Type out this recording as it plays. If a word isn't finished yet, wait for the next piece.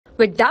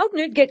With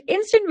Doubtnut, get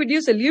instant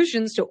video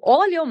solutions to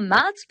all your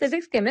maths,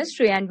 physics,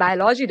 chemistry, and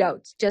biology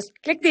doubts. Just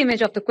click the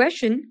image of the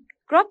question,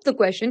 crop the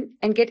question,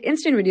 and get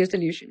instant video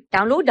solution.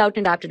 Download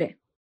Doubtnut app today.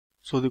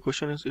 So the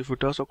question is, if we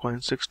toss a coin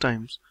 6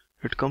 times,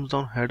 it comes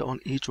down head on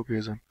each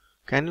occasion.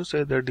 Can you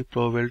say that the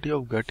probability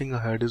of getting a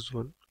head is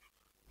 1?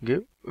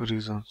 Give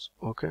reasons.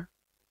 Okay.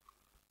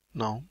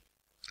 Now,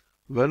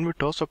 when we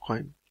toss a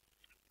coin,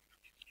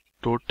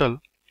 total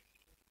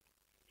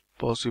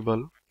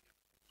possible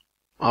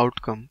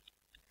outcome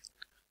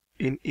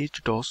in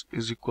each toss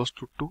is equals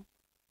to 2.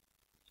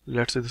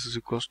 Let's say this is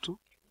equals to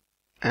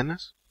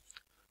ns.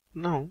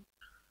 Now,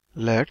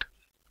 let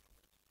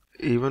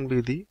even be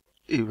the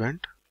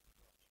event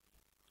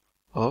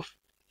of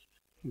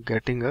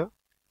getting a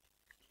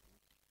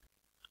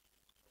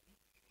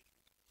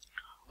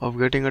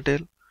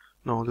tail.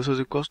 Now this is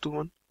equals to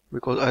 1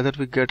 because either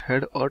we get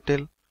head or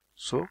tail,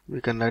 so we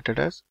can write it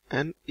as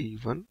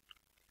ne1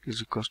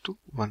 is equals to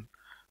 1.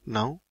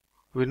 Now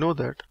we know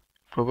that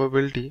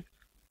probability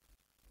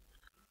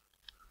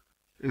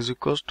is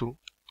equals to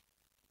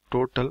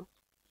total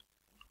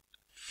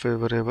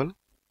favorable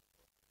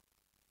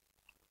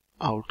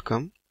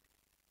outcome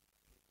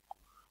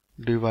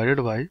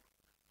divided by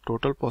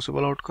total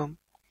possible outcome.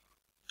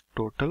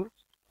 Total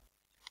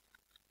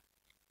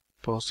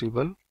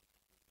possible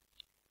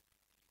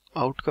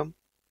outcome,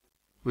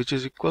 which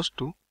is equals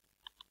to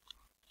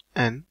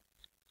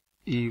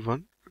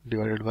ne1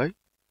 divided by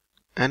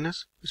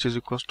ns, which is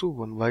equals to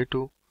 1 by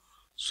 2.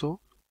 So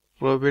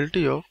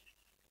probability of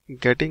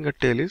getting a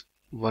tail is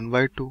 1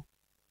 by 2.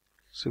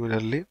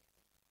 Similarly,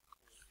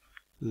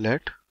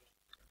 let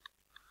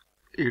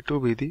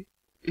E2 be the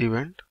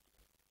event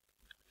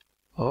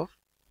of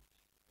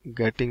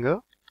getting a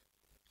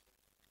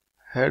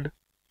head.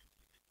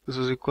 This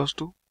is equals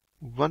to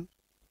 1.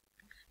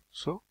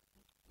 So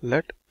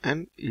let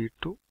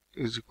ne2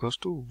 is equals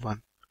to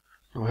 1.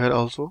 Now here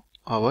also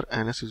our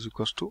ns is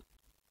equals to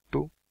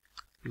 2.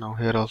 Now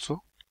here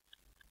also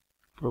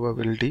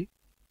probability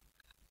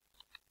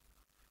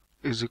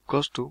is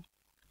equals to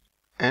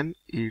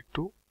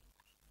ne2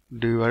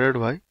 divided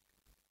by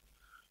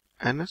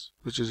ns,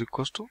 which is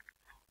equals to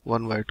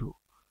 1 by 2.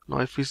 Now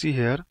if we see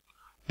here,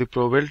 the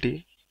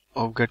probability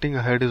of getting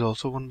a head is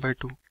also 1 by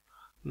 2.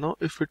 Now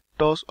if we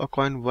toss a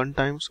coin 1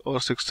 times or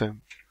 6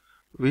 times,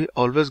 we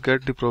always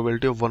get the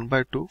probability of 1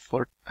 by 2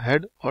 for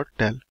head or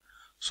tail.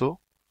 So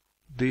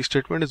the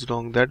statement is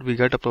wrong that we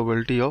get a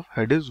probability of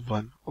head is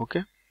 1.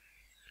 Okay.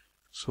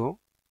 So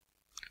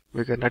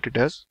we can write it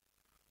as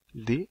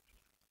the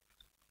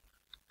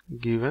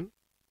given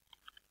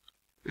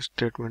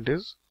statement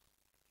is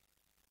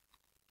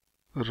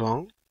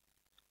wrong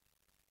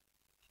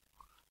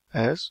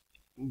as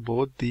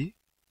both the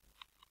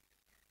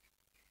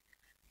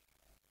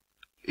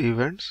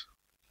events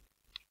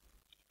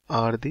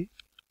are the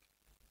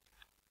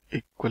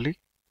equally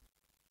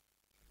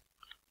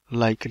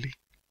likely.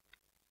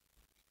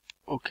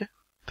 Okay,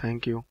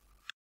 thank you.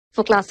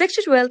 For class 6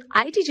 to 12,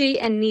 IIT JEE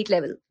and NEET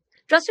level.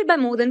 Trusted by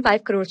more than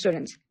 5 crore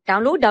students.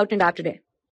 Download Doubtnut app today.